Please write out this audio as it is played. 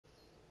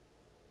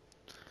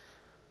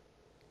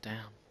Damn.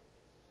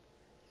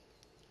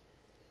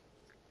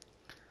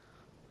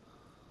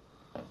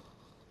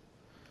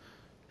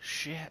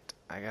 Shit,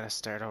 I gotta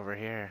start over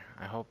here.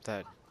 I hope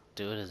that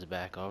dude is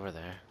back over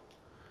there.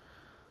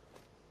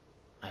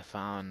 I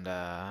found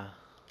a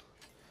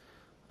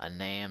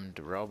named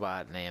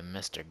robot named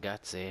Mr.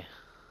 Gutsy.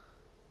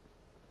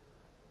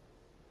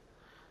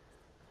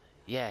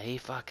 Yeah, he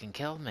fucking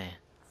killed me.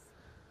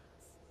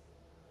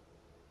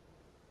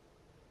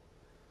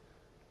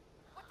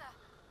 What the?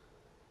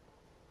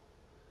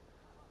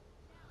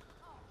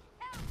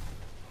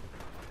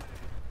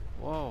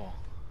 Whoa.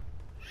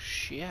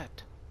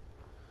 Shit.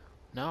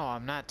 No,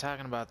 I'm not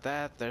talking about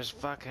that. There's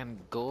fucking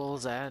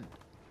ghouls and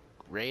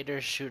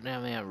raiders shooting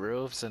at me on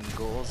roofs and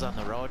ghouls on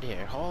the road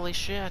here. Holy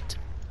shit.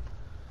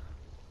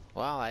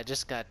 Well, I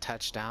just got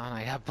touched down.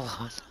 I got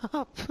blown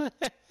up. I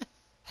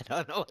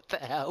don't know what the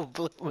hell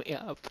blew me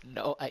up.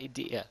 No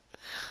idea.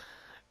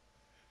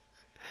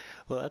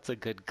 Well, that's a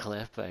good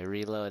clip. I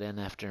reload in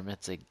after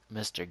Mr.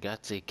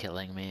 Gutsy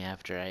killing me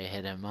after I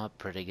hit him up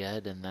pretty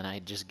good, and then I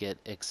just get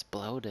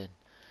exploded.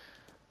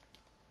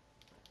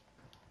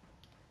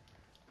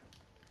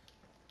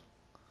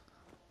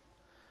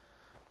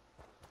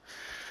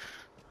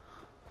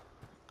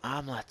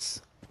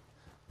 Omelets.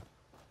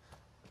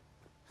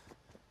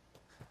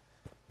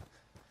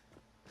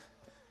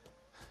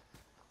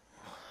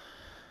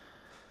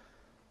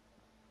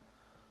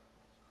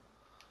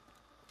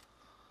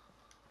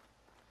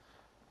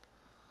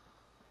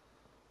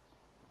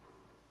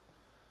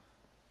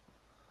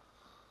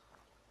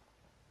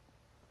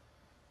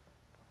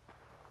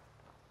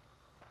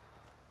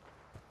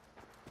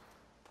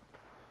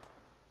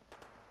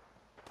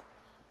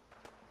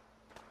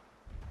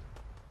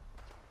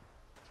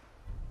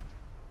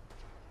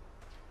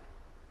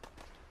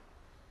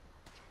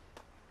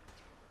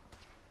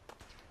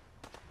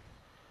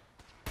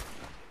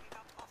 Picking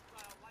up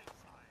hostile life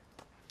signs.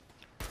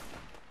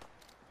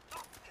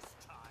 Not this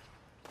time.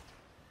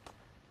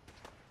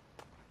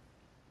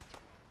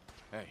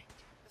 Hey,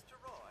 Mr.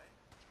 Roy,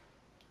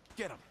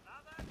 get him! now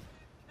that's in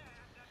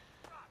canned and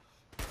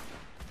crushed.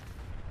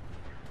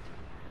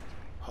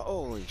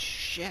 Holy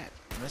shit.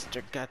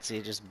 Mr.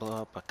 Gutsy just blew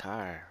up a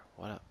car.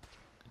 What a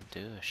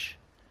douche.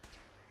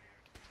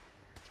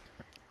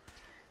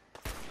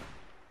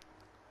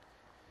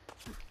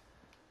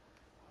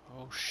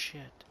 Oh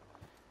shit.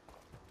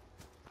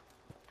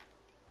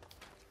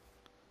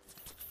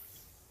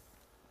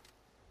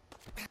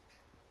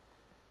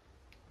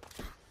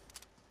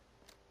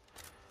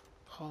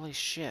 Holy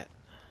shit.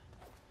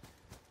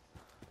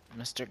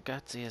 Mr.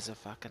 Gutsy is a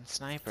fucking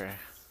sniper.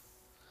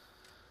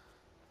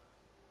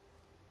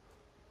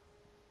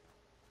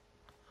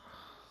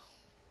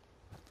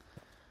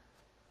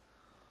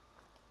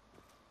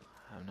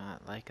 I'm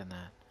not liking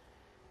that.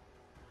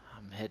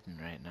 I'm hidden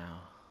right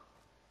now.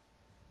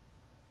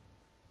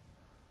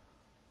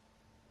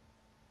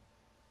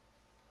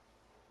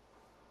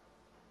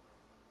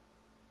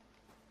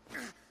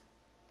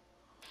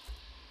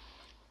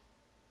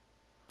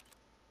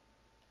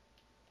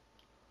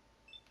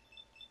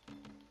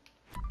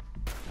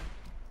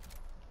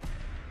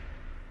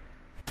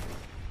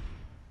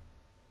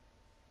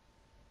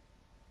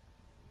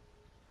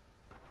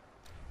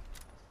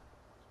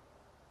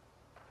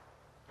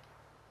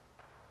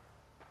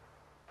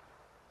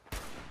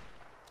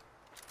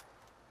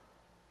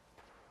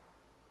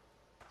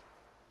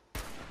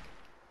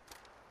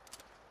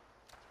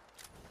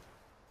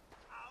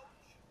 Ouch.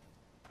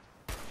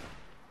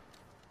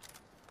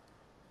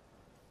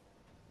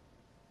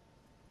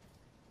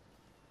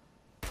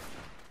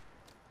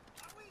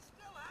 Are we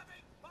still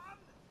having fun?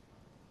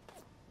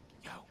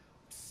 Yo,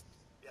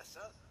 Yes, sir.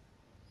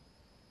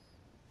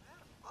 Where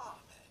are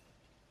they?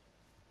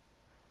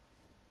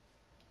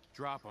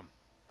 drop him.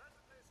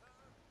 Presently,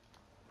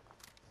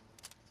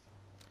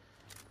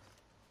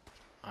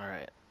 sir.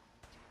 Alright.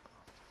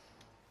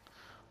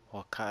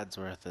 Well,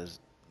 Codsworth is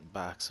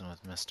boxing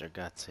with Mr.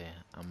 Gutsy.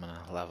 I'm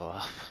gonna level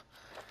up.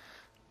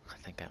 I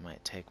think I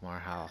might take more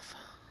health.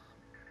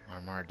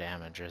 Or more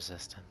damage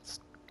resistance.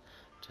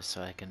 Just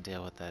so I can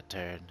deal with that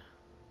turd.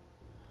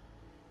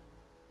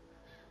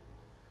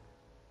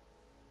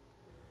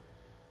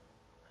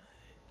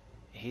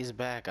 He's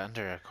back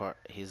under a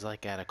he's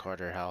like at a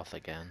quarter health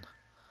again.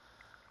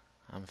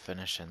 I'm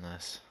finishing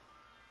this.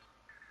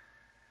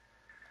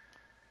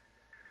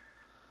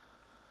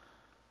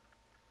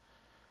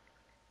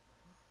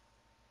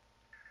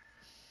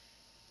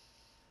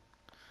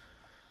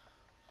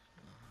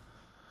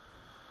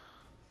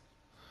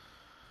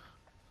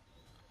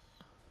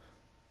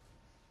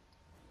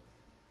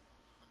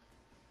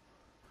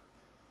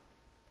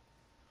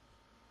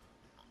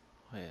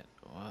 Wait,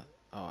 what?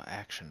 Oh,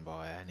 action boy,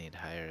 I need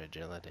higher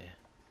agility.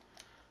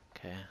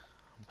 Okay,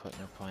 I'm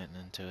putting a point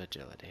into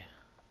agility.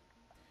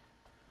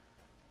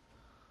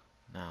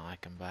 Now I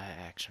can buy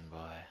action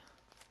boy.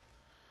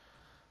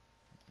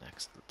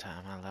 Next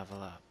time I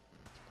level up.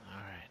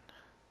 Alright.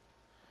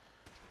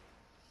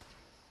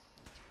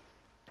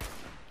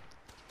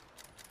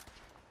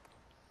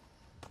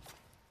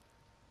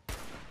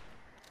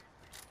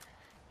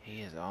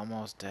 He is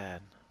almost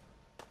dead.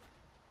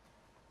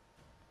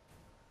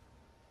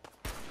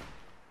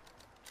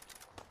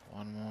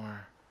 One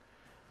more.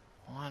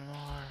 One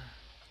more.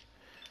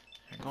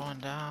 You're going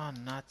down,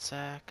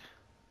 nutsack.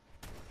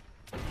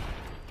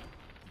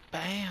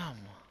 Bam!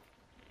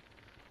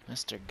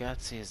 Mr.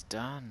 Gutsy is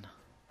done.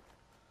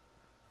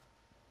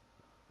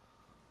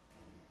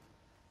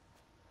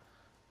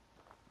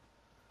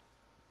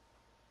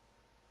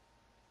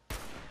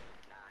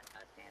 Not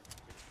attempt to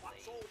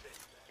What's flee. all this?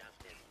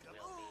 Justice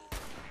will be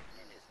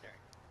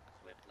administered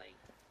swiftly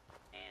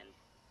and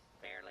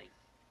fairly.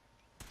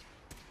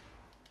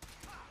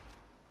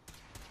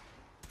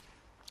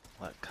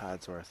 Let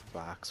Codsworth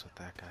box with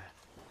that guy.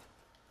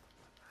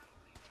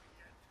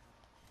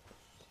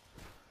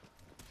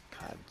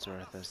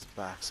 Codsworth is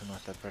boxing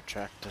with the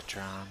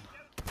Protectatron.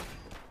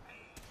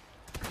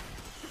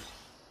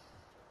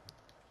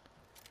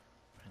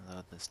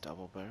 Reload this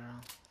double barrel.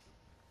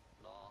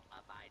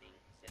 Law-abiding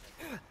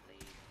citizens, please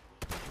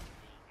leave the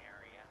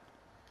area.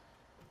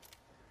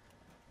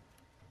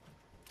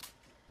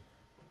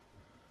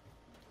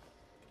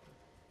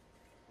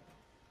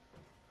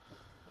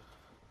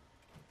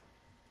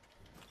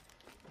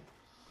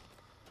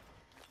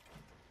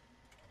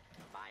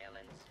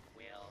 Violence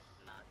will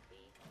not be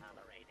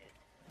tolerated.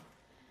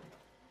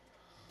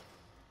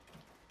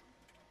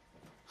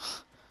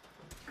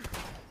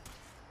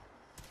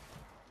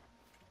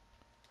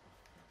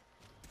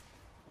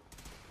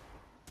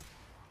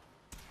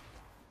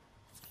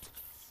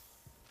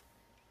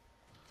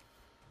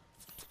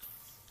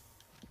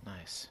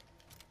 Nice.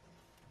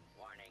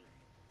 Warning,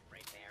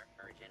 repair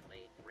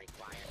urgently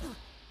required.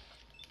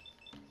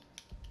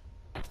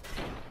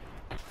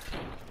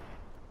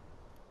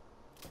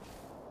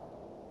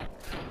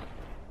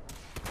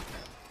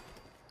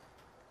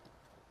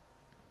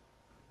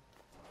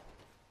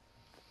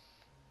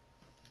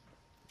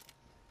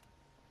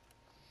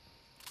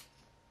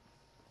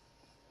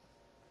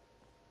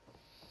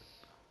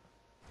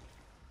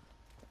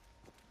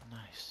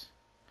 Nice.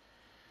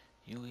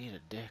 You eat a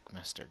dick,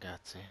 Mr.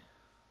 Gutsy.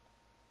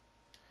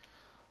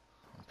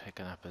 I'm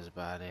picking up his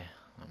body.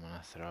 I'm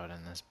gonna throw it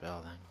in this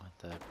building with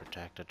the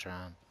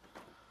Protectatron.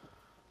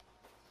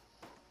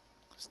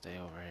 Stay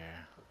over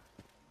here.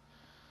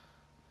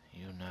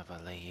 You never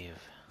leave.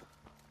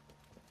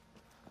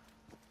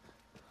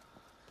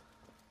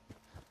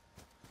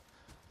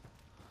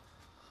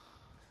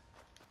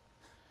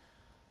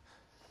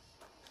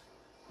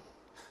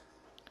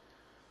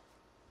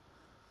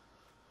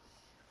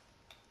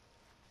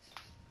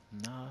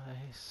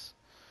 Nice.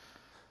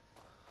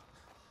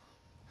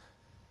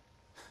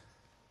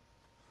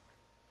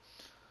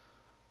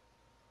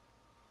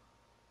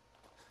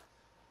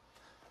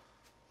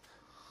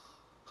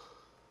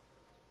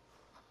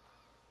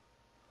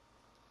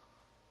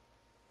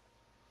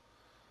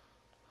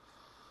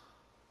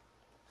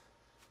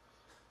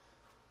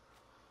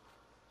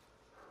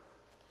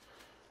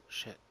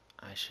 Shit,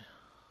 I should.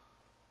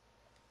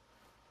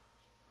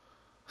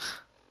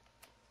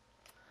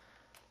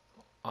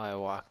 I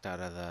walked out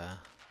of the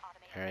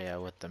area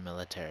with the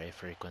military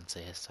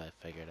frequency, so I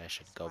figured I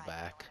should go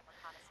back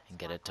and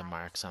get it to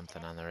mark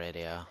something on the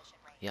radio.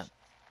 Yep,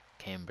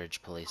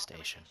 Cambridge Police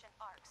Station.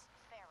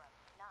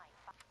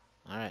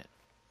 Alright,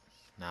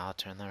 now I'll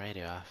turn the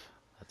radio off.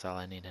 That's all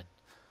I needed.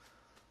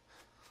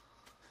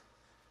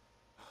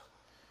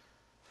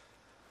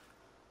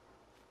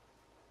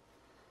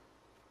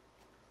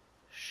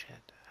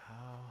 Shit,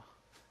 oh.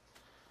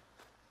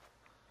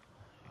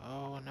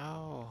 Oh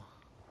no.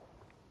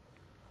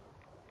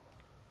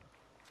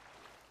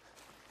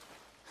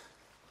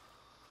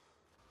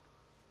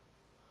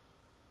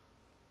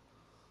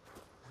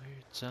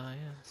 Weird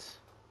science.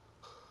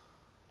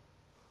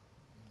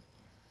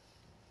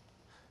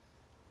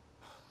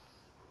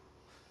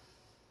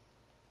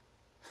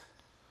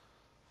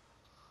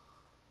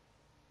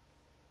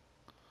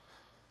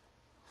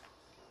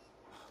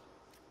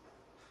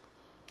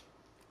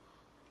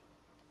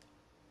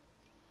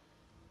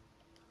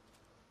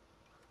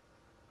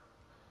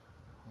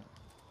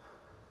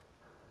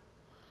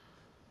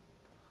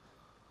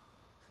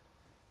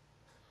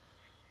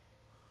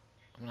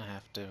 I'm gonna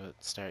have to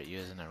start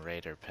using a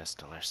Raider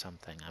pistol or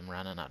something. I'm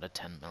running out of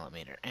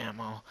 10mm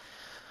ammo.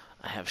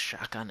 I have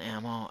shotgun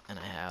ammo, and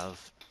I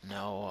have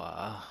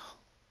no,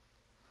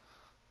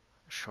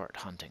 short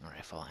hunting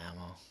rifle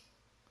ammo.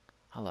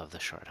 I love the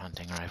short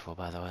hunting rifle,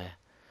 by the way.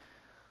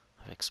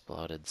 I've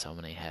exploded so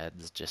many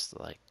heads just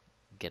like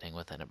getting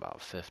within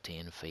about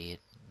 15 feet,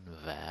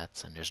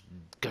 VATS, and just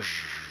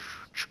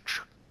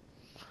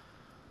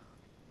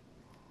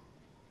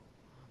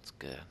it's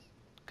good.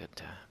 Good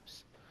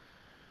times.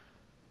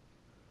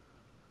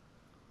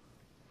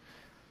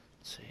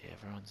 Let's see,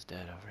 everyone's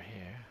dead over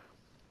here.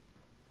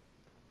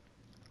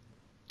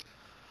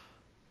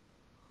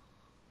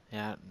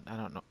 Yeah, I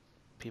don't know.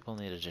 People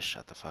need to just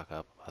shut the fuck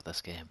up about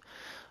this game.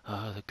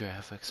 Oh, the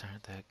graphics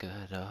aren't that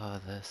good. Oh,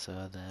 this,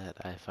 oh, that.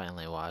 I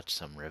finally watched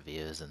some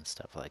reviews and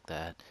stuff like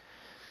that.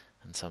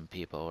 And some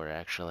people were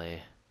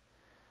actually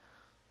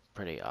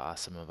pretty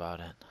awesome about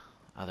it.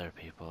 other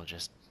people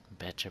just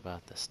bitch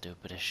about the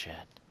stupidest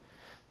shit.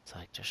 It's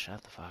like, just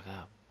shut the fuck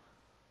up.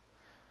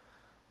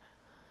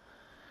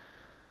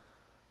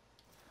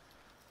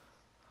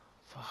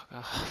 Fuck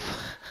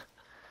off.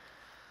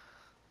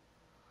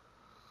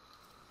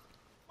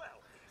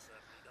 Well, he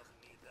certainly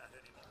doesn't need that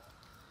anymore.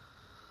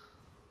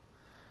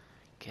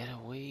 Get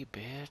away,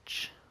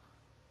 bitch.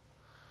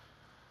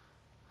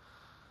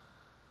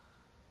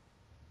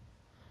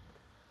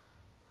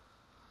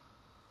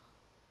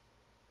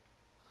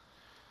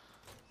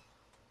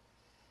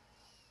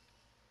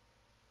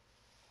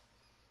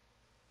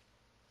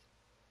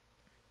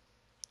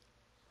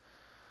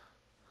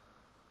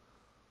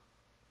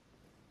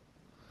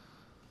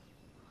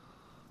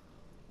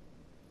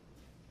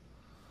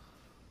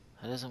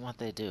 That isn't what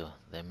they do.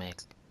 They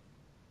make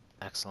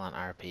excellent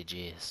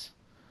RPGs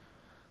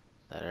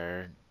that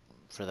are,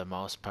 for the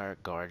most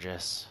part,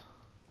 gorgeous.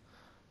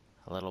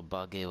 A little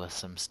buggy with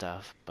some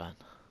stuff, but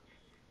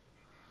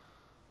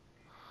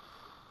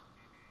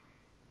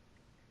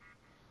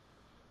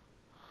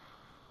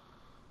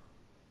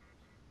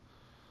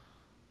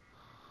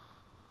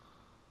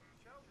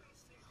Shall we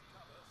seek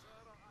cover, sir?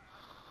 I think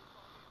we're rather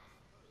exposed.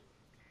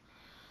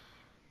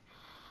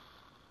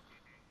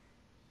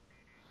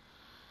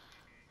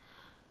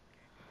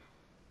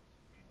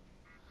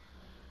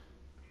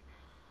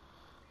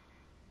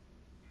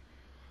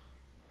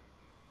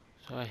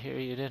 so I hear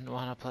you didn't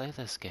want to play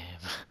this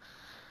game.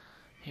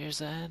 Here's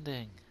the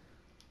ending.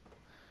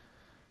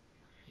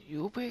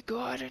 You be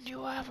good and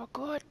you have a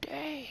good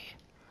day.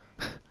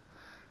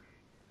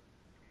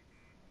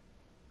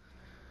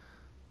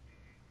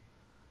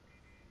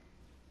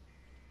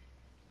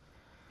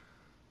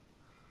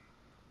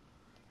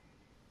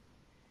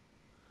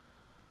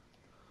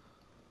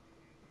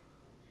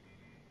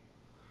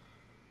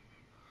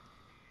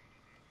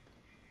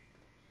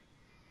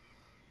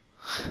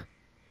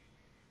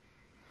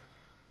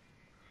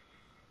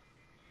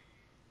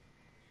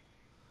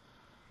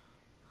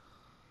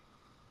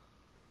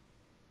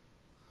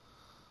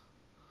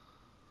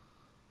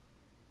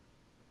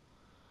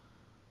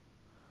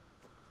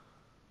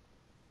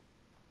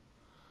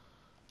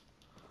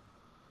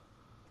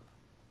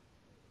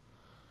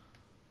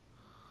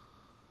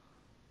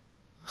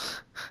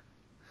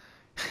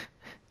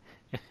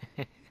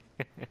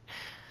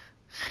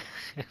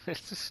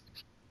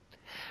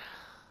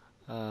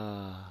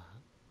 uh,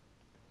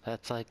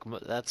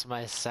 that's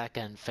my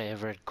second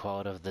favorite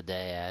quote of the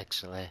day,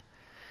 actually.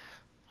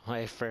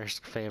 My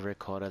first favorite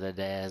quote of the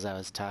day is I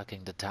was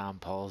talking to Tom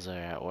Polzer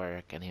at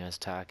work, and he was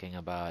talking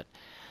about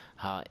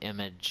how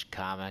Image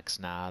Comics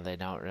now, they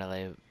don't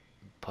really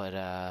put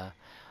a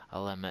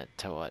limit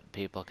to what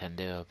people can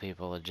do.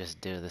 People would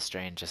just do the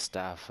strangest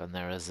stuff, and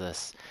there was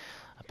this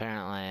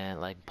apparently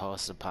like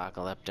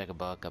post-apocalyptic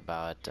book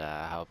about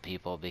how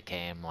people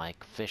became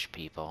like fish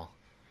people.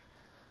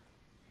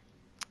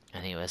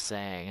 And he was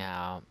saying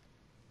how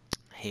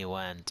he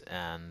went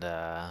and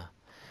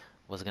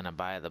was gonna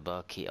buy the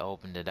book. He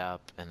opened it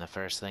up, and the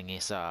first thing he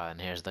saw, and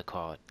here's the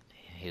quote,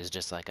 he was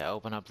just like, I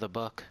open up the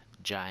book,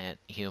 giant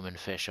human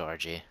fish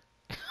orgy.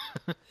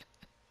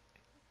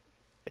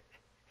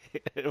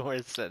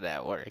 We're sitting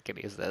at work, and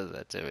he says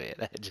that to me,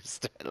 and I just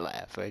start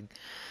laughing.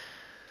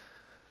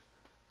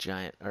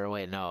 Giant, or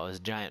wait, no, it was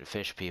giant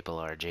fish people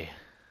orgy.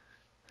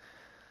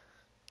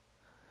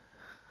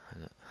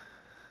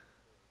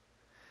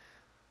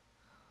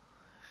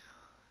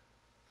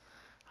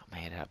 I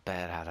made a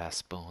bed out of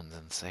spoons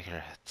and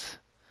cigarettes.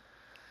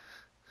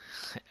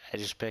 I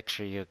just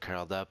picture you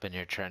curled up in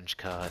your trench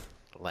coat,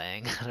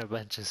 laying on a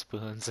bunch of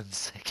spoons and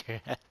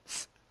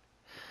cigarettes.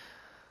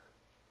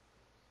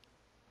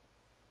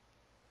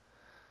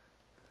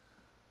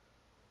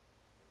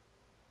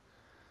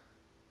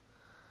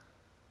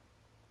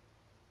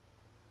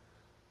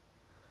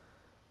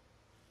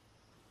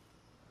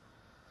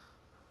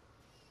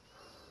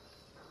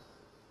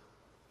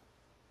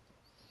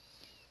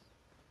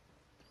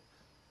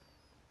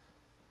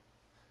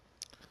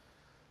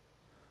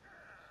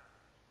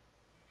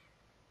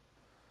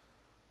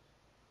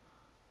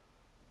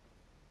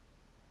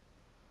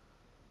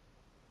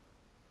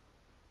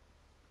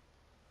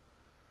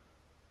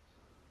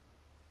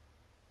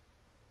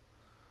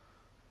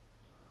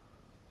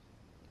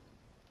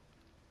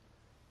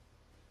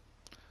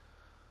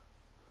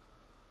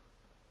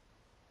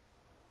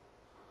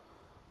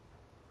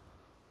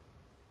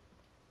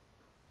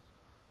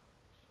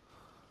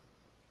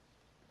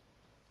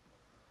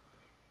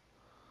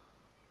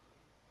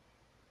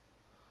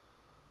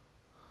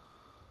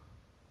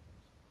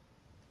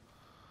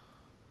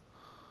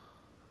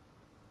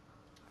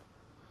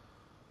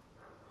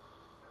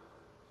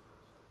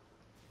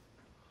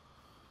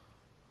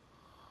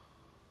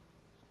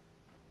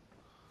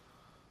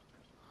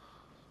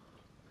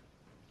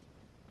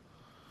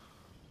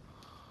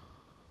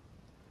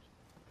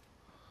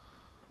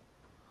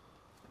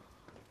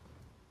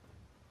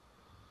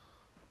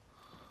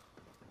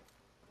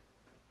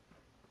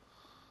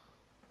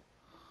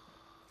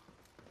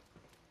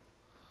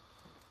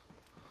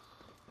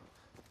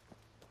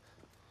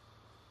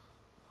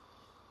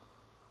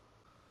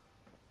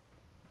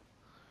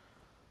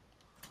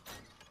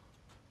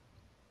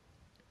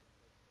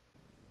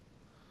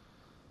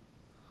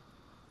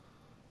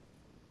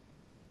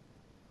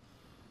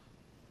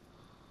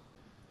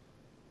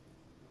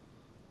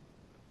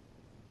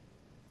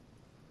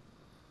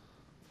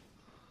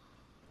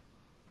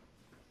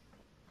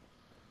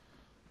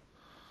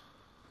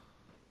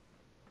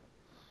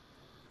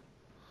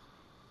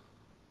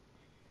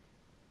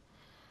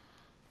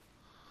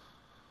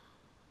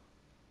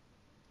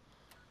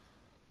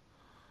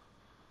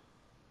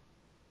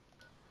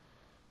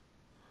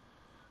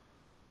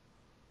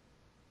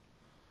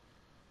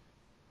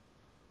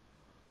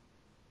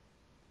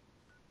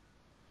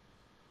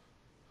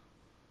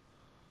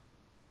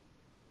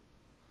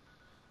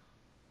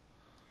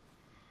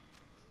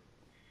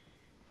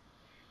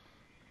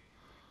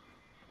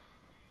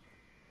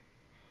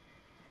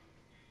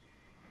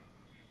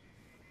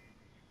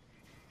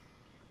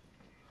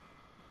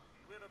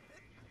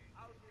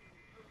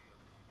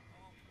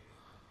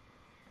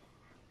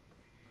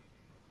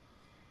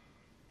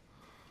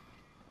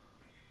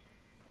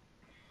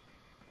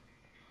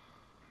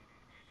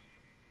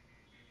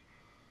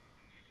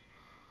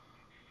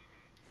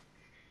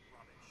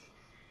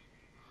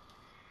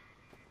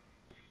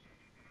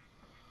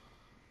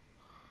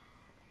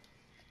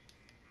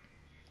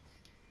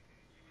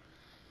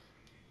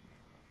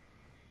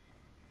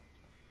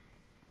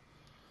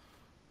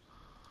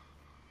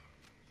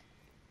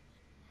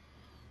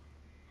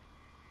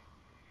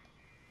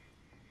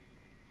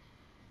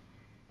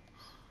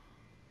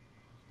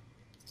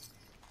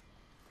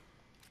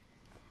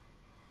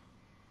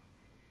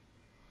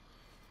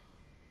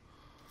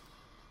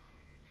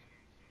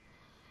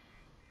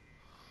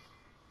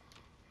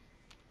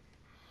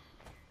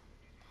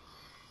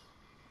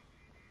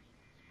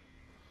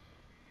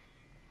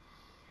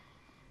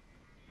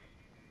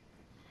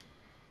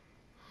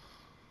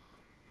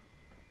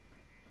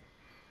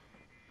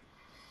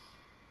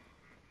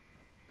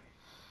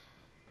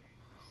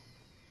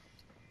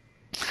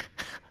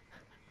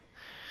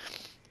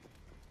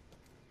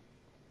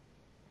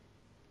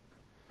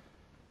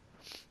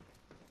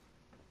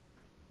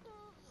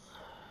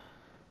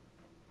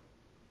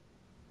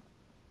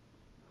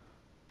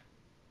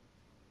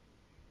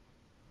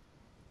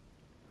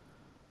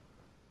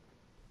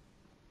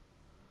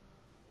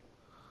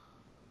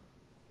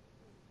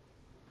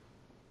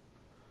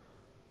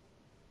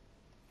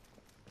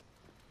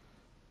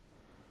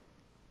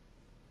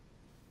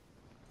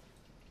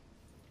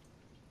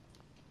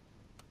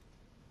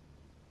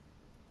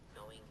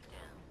 Going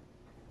down.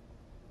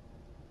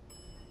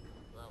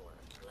 Lower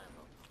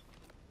level.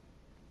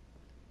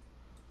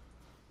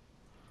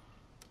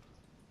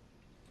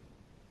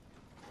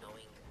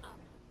 Going up.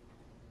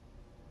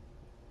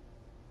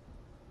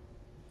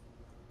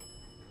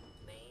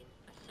 Main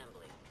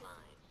assembly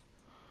line.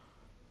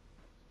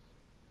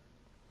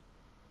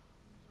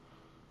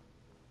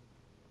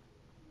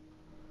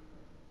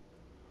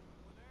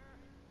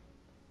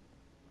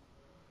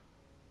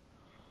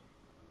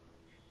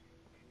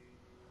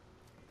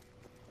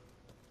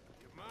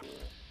 Give 'em up.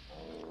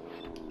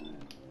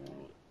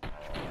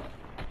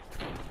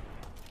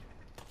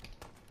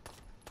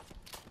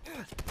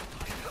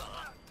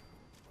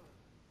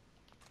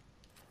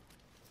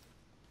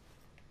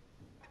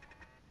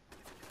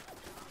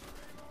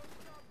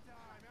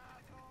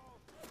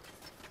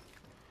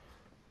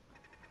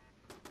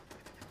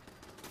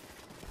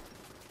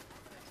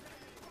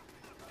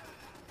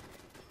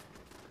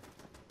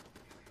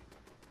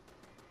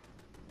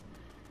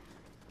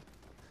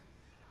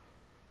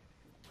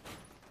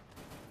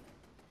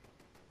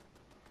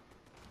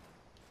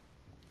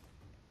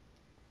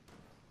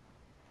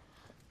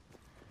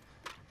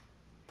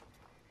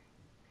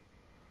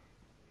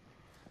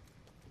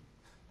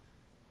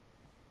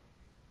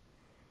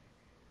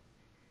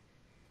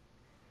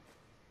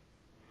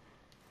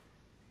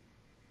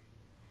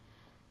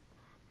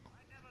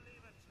 I never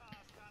leave a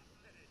task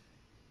unfinished.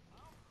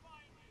 I'll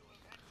find you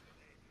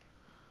eventually.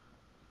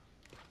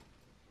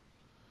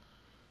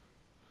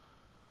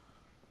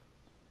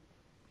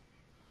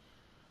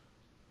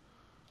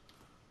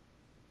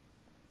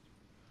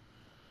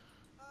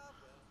 Ah,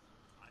 well,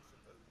 I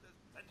suppose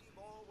there's plenty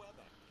more where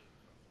that came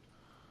from.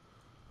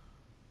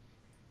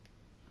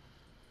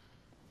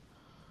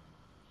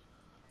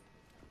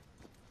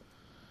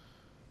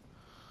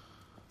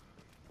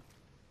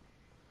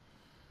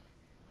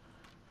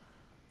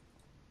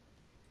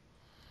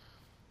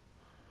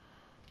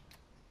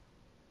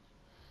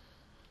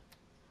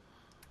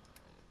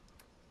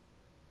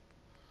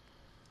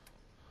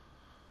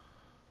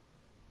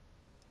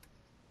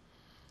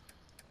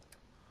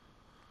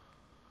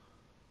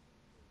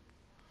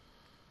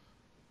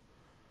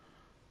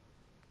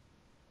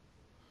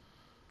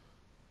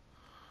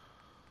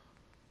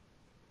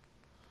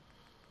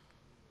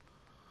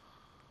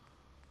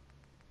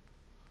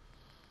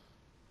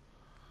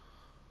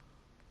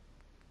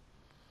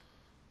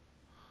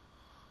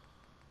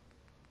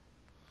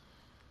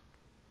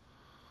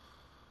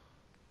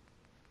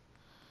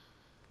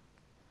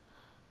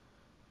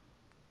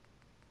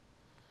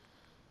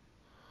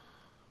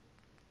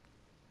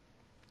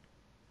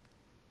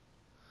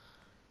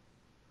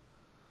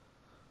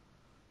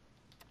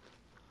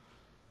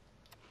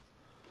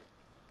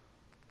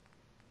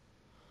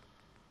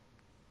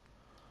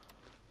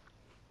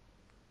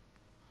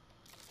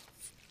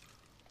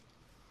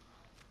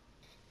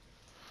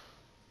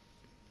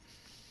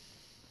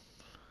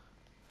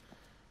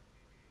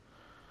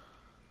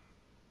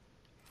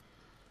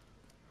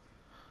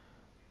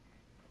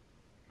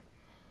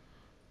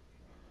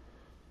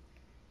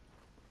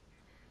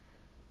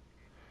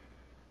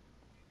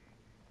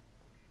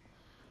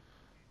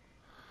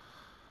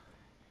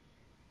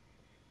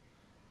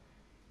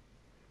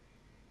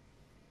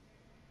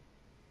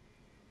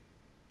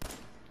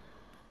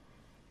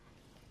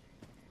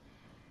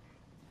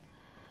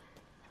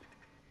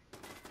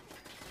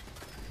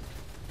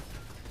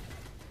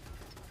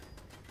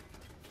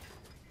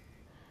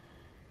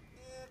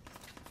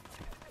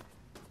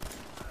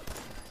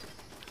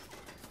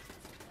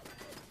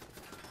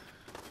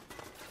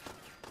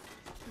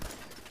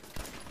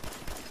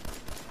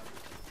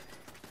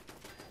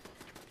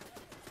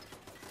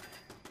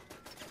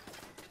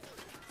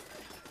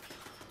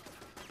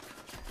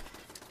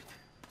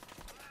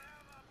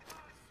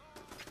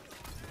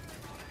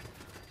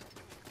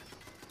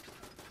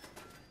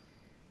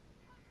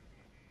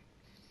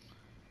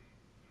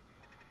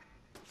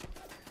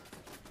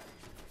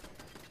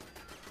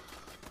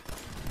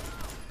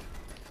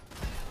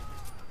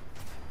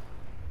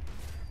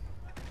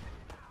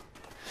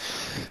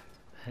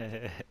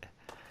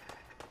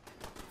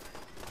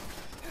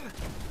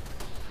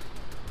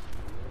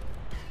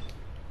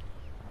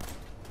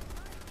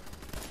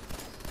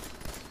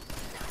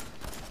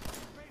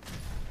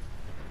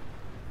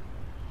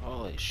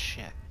 Holy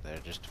shit, they're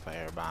just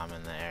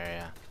firebombing the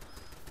area.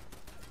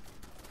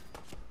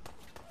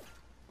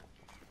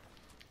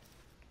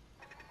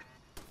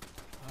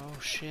 Oh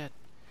shit.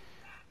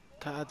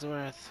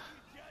 Codsworth.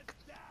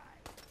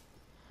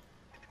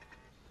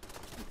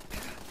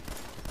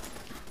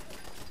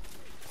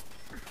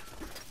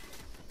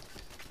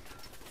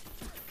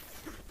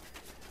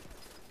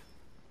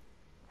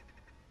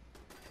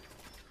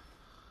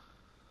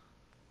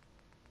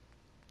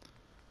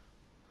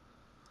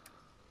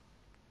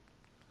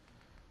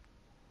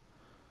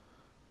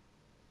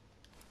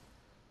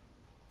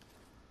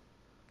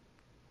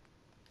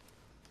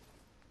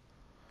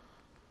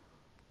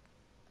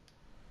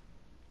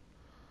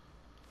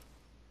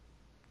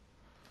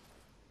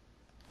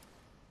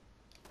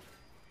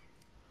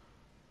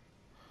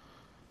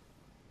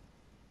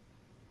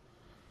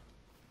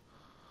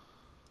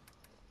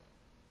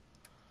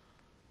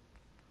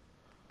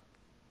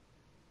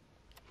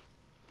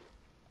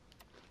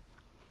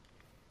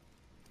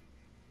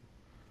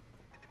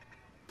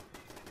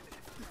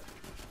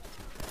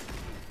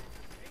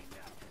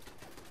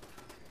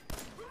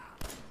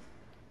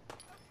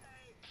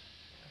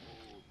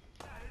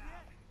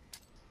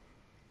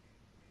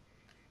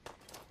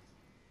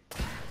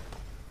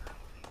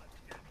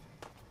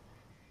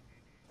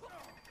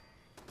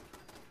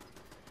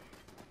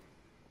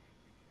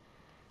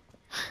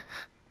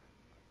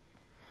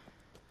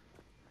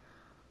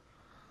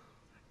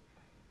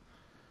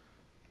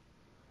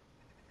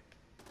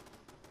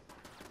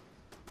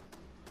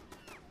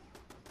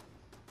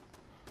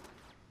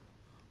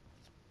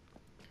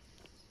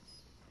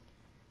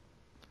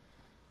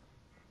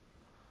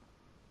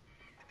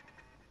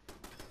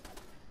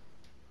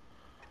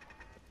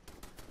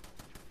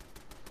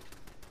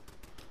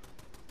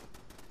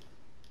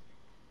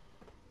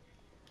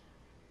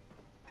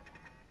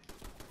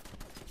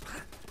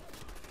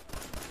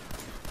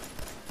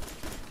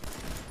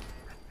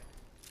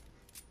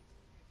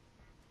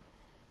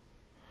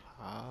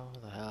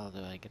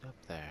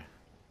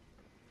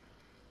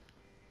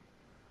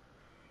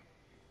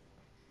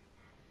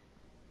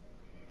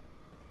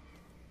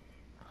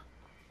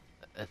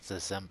 It's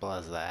as simple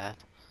as that.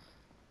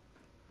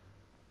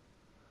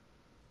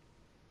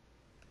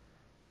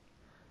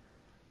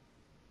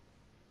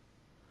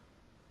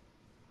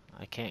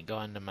 I can't go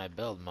into my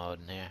build mode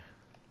in here.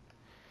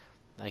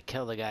 I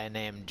killed a guy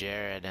named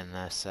Jared in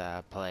this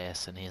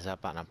place, and he's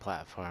up on a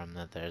platform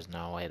that there's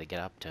no way to get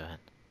up to it.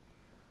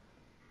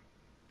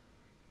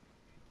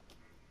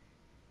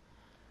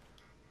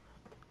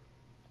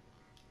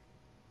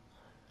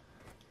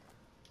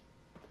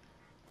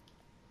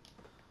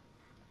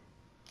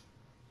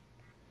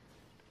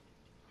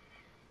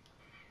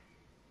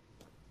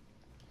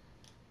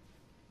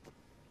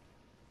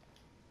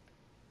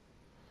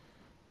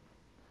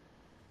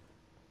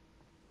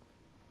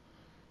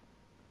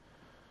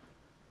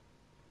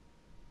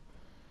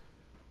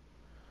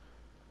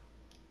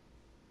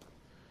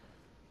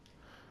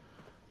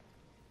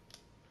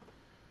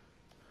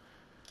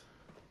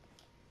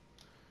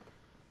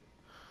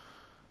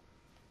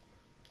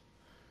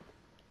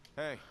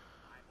 Hey.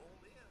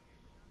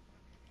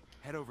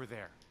 Head over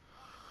there.